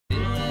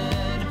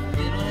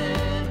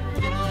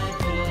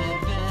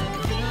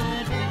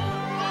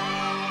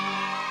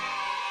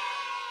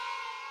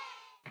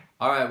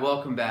Alright,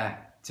 welcome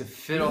back to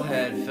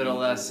FiddleHed Fiddle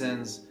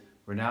Lessons.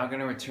 We're now going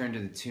to return to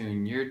the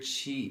tune You're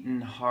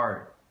Cheatin'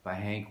 Heart by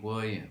Hank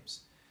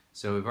Williams.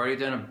 So we've already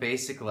done a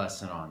basic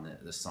lesson on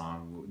the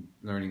song,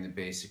 learning the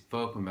basic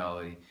vocal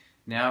melody.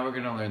 Now we're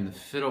going to learn the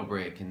fiddle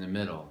break in the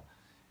middle.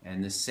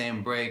 And this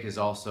same break is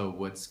also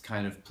what's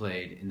kind of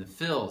played in the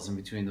fills in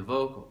between the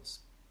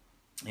vocals.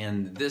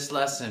 And this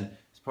lesson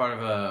is part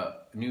of a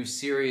new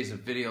series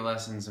of video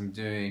lessons I'm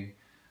doing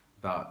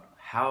about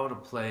how to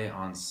play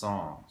on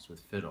songs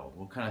with fiddle,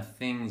 what kind of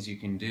things you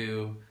can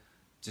do,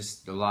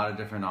 just a lot of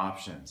different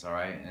options,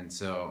 alright? And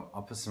so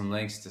I'll put some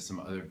links to some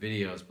other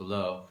videos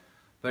below.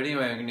 But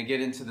anyway, I'm going to get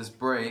into this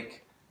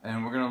break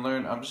and we're going to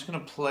learn, I'm just going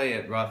to play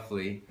it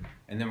roughly,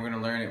 and then we're going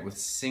to learn it with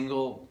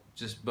single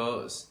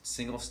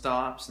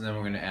stops, and then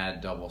we're going to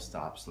add double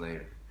stops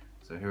later.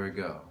 So here we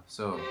go.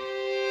 So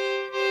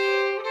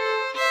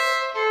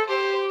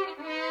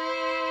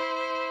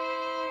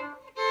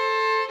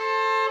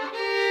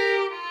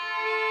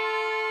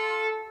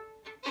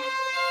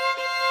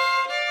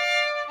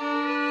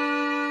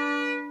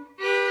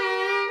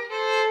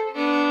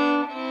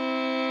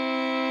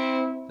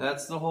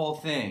that's the whole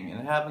thing,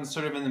 and it happens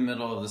sort of in the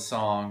middle of the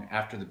song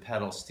after the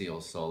pedal steel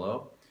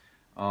solo.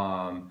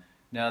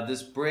 Now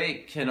this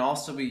break can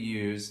also be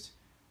used,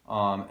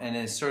 and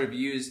is sort of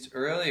used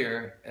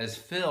earlier as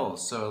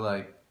fills. So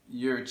like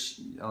you're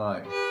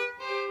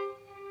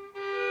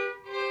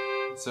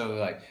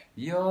like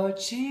your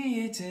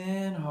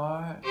cheating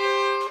heart.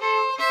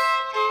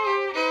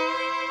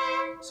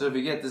 So if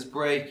you get this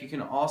break, you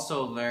can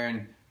also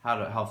learn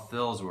how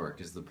fills work.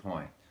 Is the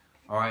point.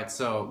 All right,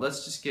 so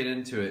let's just get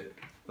into it.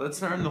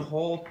 Let's learn the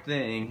whole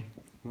thing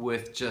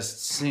with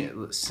just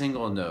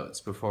single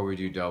notes before we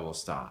do double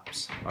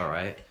stops.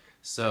 Alright,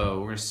 so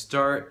we're going to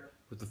start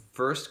with the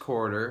first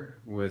quarter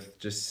with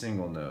just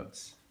single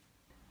notes.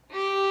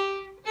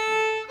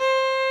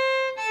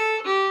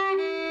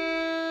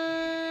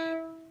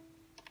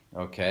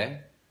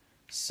 Okay,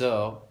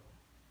 so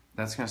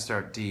that's going to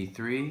start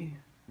D3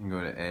 and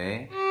go to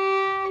A,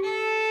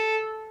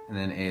 and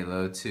then A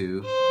low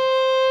 2.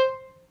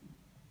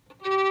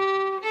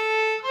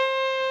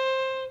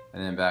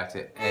 And then back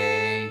to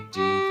A,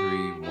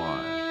 D3,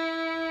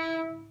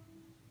 1.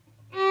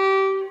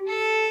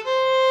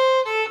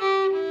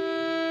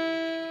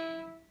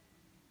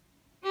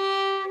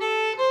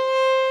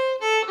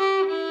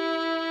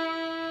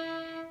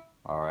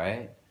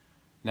 Alright,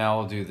 now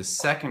we'll do the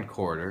second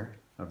quarter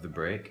of the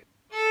break.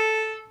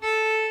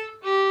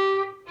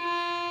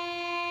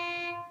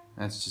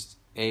 That's just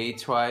A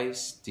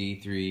twice,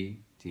 D3,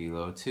 D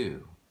low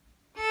 2.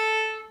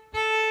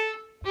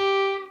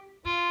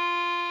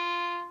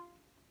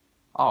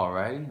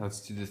 Alrighty, let's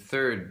do the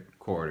third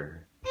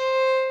quarter.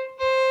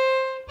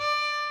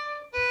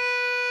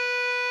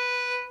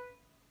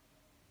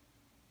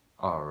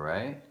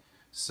 Alright,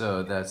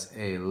 so that's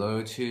A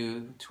low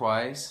 2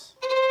 twice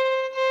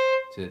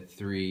to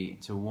 3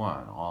 to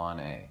 1, all on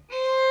A.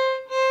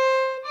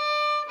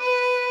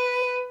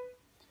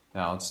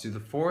 Now let's do the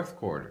fourth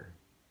quarter.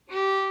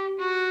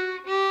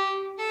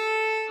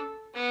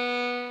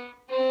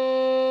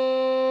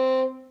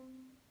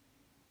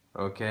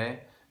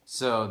 Okay,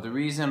 so the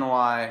reason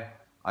why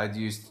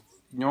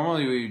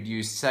normally we would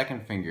use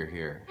second finger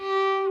here,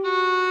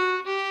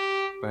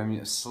 but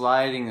I'm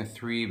sliding the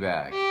 3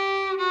 back.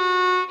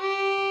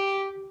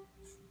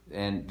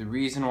 And the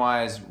reason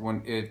why is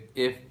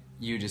if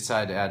you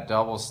decide to add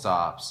double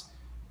stops,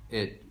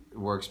 it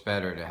works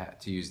better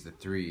to use the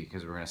 3,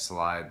 because we're going to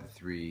slide the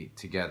 3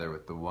 together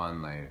with the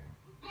 1 later.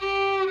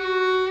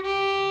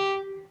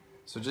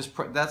 So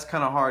that's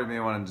kind of hard. You may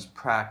want to just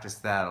practice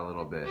that a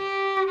little bit.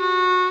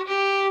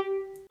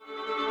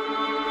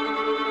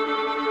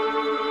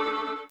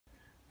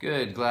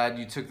 Good, glad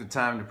you took the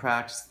time to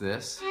practice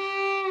this.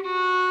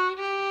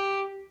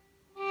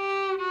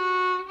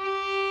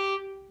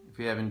 If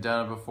you haven't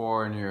done it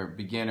before and you're a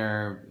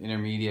beginner,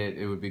 intermediate,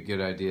 it would be a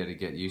good idea to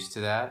get used to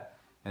that.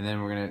 And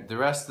then the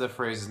rest of the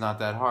phrase is not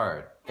that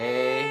hard.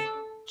 A,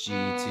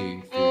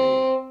 G2, 3.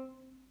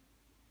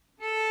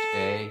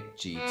 A,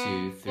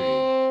 G2, 3.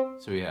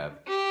 So we have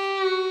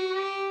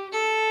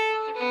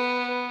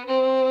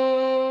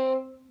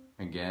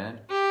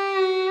again.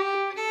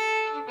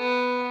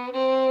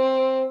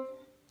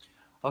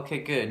 Okay,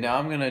 good. Now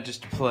I'm gonna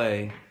just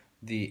play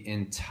the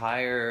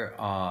entire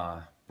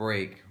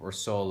break or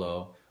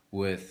solo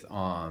with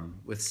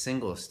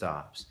single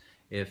stops.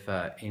 If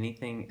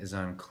anything is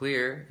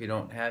unclear, if you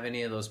don't have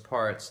any of those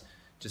parts,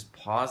 just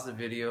pause the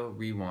video,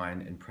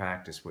 rewind, and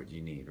practice what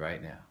you need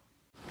right now.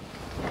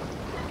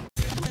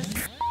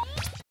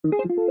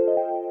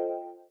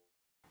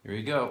 Here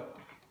we go.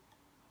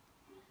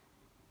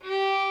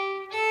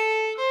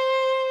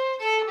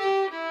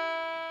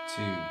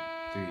 Two,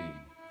 3,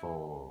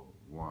 4,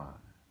 1.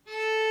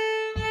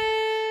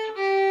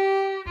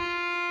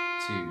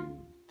 2,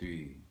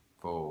 3,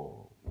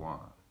 4, 1.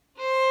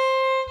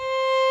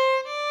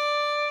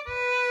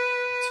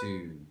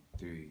 2,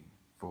 3,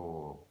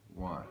 4,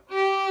 1.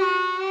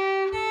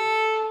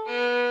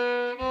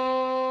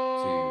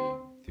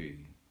 2,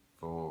 3,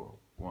 4,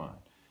 1.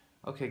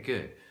 Okay,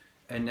 good.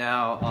 And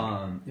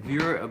now, if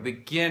you're a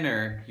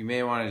beginner, you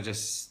may want to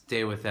just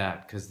stay with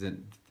that because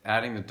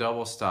adding the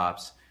double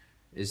stops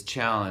is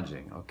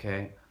challenging,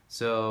 okay?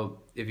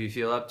 So if you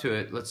feel up to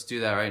it, let's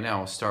do that right now.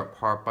 We'll start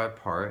part by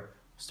part.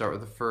 Start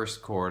with the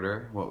first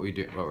quarter, what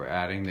we're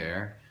adding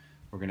there.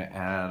 We're gonna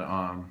add,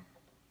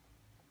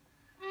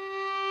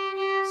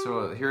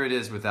 so here it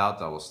is without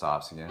double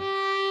stops again.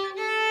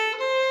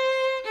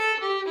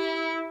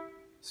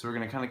 So we're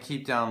gonna kind of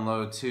keep down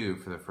low 2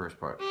 for the first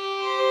part.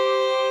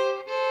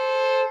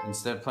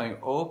 Instead of playing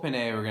open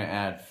A, we're gonna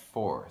add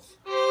 4th.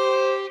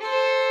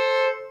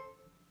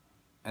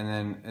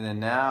 And then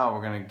now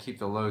we're gonna keep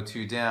the low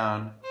 2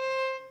 down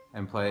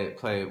and play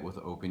it with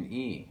open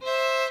E.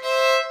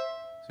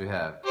 So we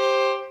have.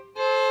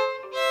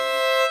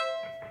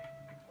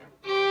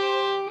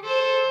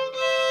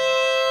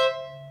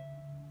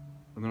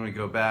 And then we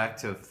go back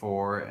to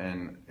 4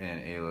 and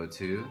A low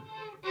 2.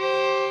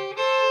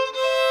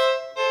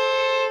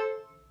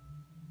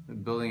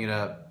 Building it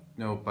up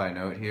note by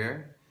note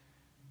here.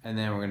 And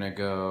then we're going to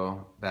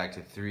go back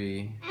to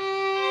 3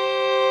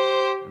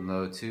 and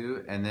low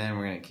 2. And then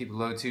we're going to keep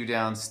low 2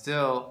 down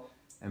still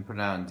and put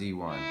it out in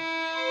D1.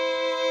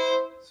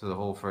 So the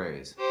whole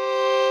phrase.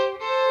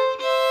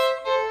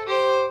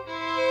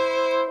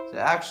 So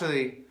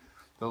actually,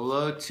 the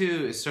low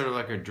 2 is sort of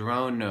like a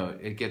drone note.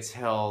 It gets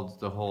held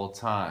the whole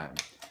time.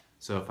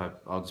 So if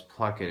I'll just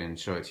pluck it and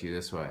show it to you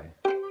this way.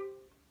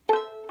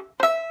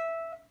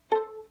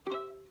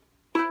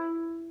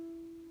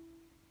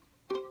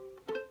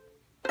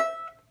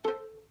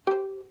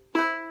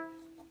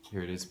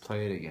 Here it is,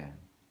 play it again.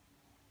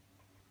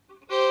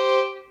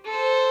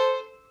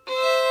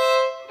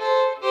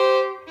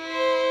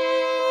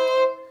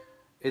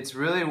 It's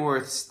really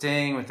worth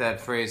staying with that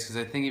phrase because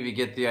I think if you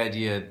get the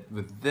idea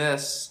with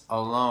this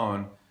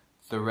alone,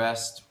 the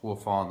rest will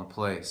fall into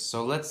place.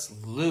 So let's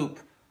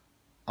loop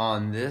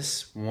on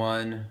this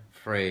one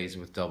phrase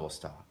with double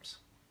stops.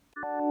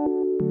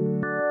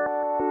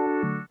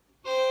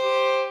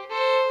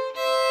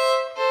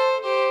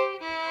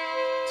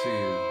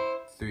 2,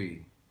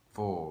 3,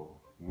 4,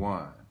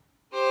 1.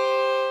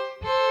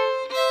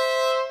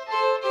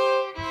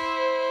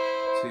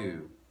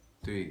 2,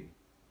 3,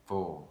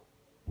 4,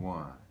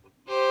 1.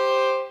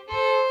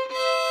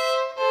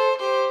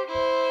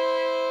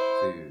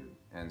 2,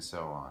 and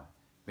so on.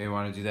 May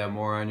want to do that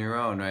more on your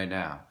own right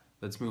now.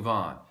 Let's move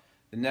on.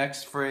 The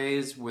next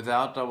phrase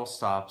without double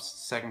stops,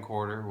 second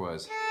quarter,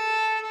 was.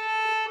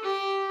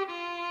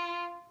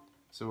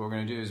 So what we're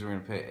going to do is we're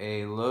going to play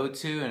A low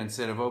 2, and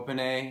instead of open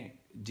A,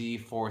 D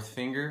 4th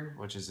finger,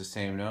 which is the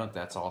same note,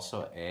 that's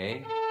also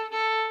A.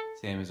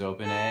 Same as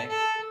open A,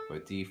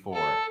 but D4.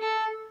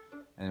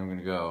 And then we're going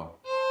to go.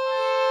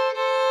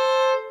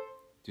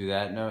 Do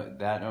that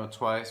note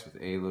twice with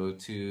A low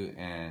 2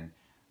 and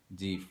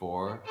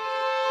D4.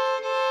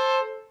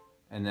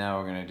 And now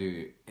we're going to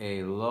do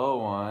A low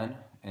 1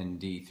 and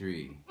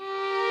D3.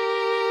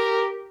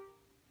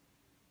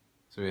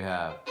 So we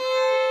have.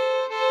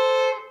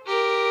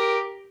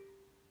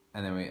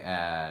 And then we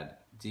add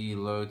D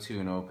low 2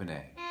 and open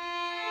A.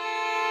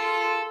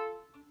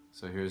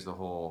 So here's the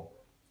whole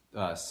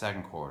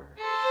second quarter.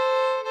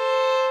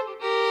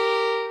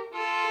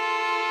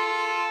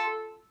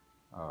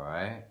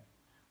 Alright,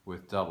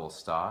 with double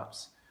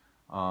stops.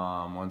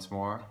 Once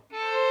more.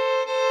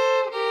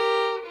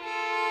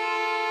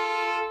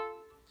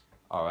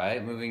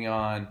 Alright, moving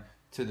on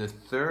to the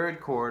third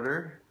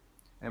quarter.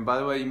 And by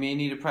the way, you may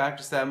need to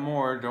practice that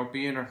more. Don't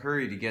be in a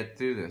hurry to get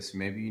through this.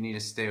 Maybe you need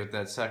to stay with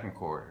that second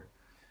quarter.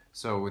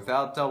 So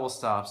without double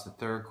stops, the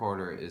third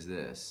quarter is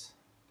this.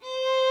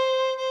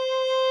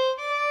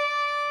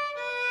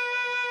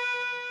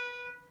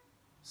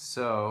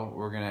 So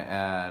we're going to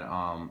add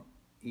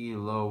E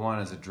low 1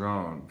 as a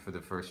drone for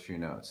the first few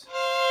notes.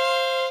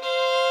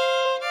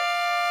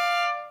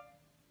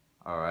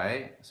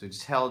 Alright, so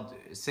just held,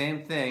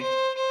 same thing,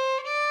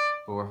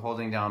 but we're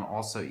holding down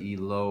also E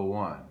low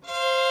 1.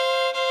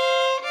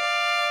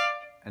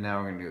 And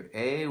now we're going to do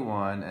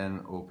A1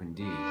 and open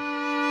D.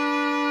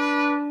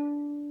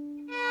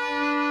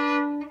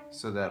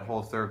 So that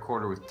whole third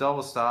quarter with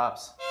double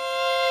stops.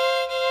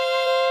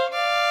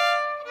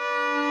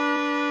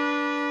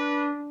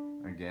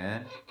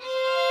 Again.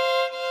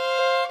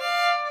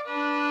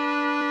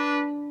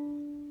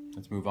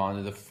 Let's move on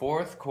to the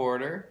fourth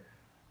quarter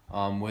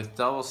with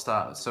double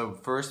stops. So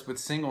first with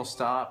single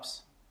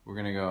stops, we're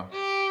going to go.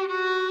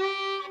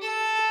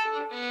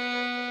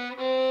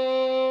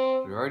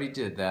 We already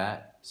did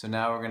that. So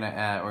now we're going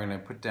to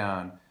put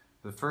down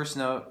the first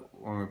note.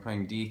 When we're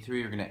playing D3,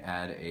 we're going to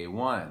add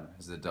A1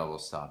 as the double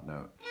stop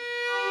note.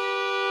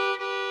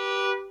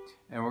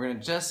 And we're going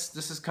to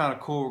this is kind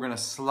of cool, we're going to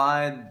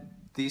slide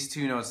these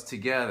two notes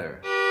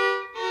together.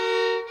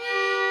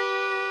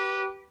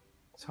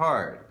 It's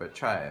hard, but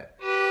try it.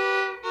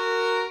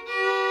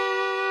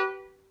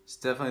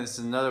 This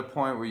is another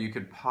point where you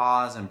could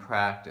pause and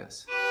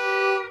practice.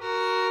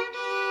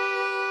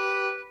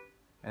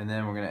 And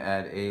then we're going to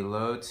add A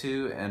low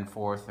 2 and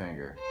 4th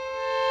finger.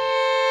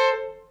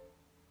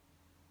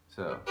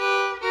 So.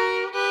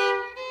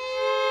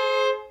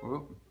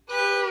 Whoop.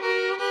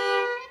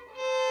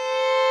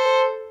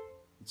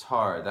 It's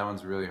hard. That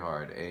one's really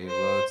hard. A,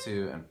 low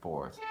 2, and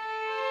 4th.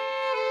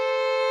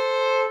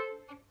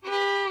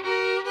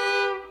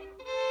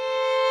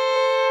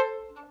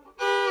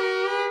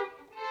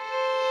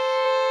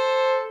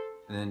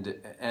 And then to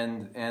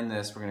end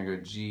this, we're going to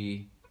go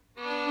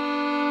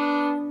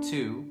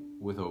G2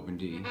 with open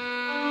D,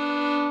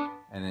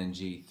 and then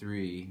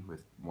G3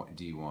 with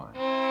D1.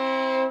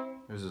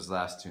 Here's those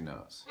last two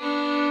notes.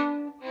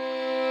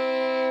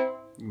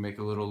 You can make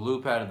a little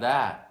loop out of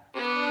that.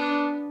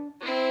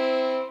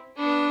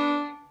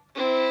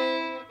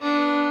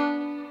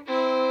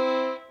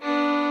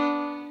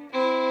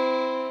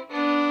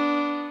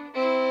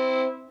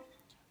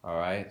 All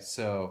right,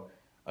 so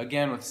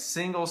again with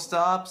single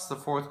stops, the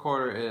 4th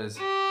quarter is,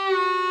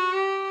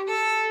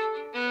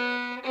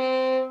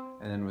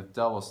 and then with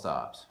double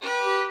stops.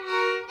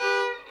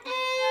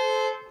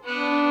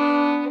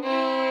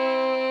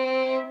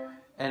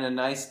 And a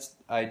nice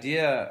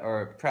idea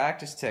or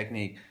practice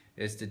technique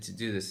is to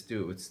do this,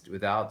 do it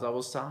without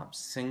double stops,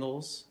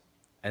 singles,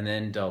 and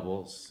then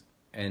doubles,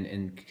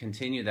 and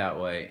continue that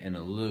way in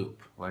a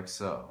loop, like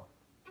so.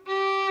 2,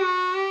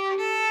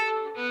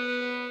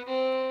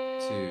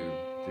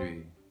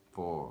 3,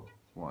 4,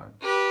 1.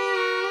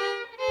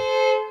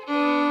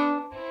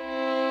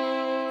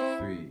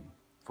 3,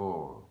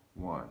 4,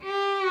 1.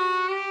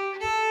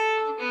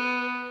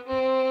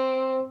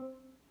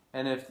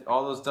 And if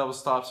all those double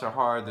stops are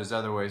hard, there's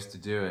other ways to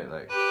do it.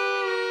 Like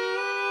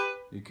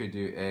you could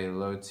do A,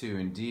 low 2,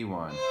 and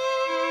D1.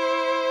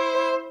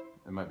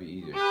 It might be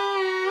easier.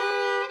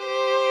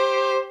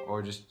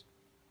 Or just.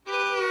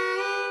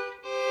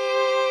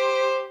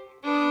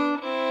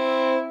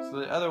 So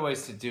the other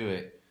ways to do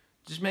it,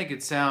 just make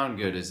it sound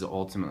good is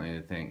ultimately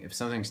the thing. If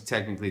something's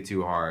technically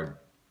too hard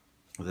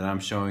that I'm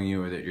showing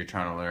you or that you're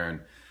trying to learn,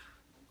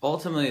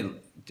 ultimately,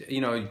 you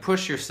know, you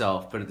push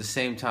yourself, but at the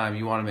same time,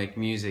 you want to make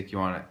music, you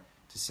want it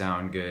to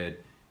sound good.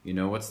 You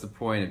know, what's the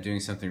point of doing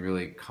something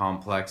really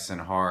complex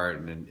and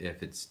hard and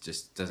if it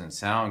just doesn't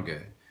sound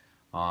good?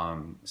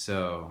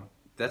 So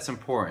that's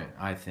important,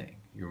 I think.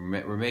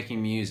 We're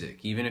making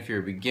music. Even if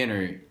you're a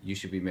beginner, you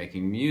should be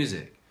making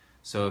music.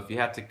 So if you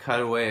have to cut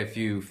away a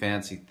few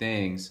fancy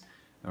things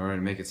in order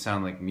to make it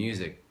sound like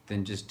music,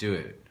 then just do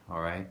it,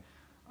 all right?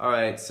 All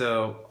right,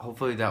 so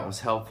hopefully that was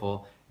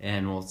helpful,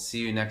 and we'll see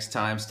you next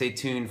time. Stay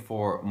tuned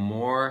for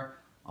more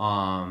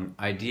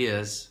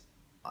ideas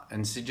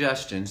and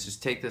suggestions.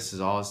 Just take this as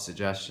all as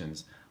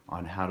suggestions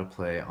on how to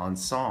play on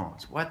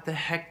songs. What the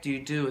heck do you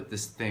do with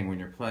this thing when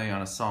you're playing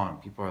on a song?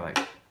 People are like,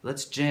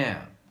 let's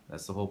jam.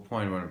 That's the whole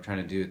point of what I'm trying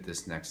to do with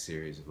this next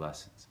series of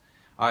lessons.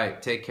 All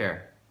right, take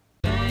care.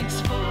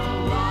 Thanks for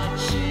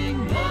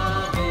watching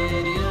the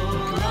video.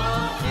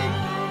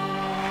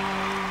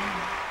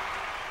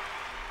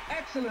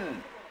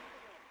 Excellent!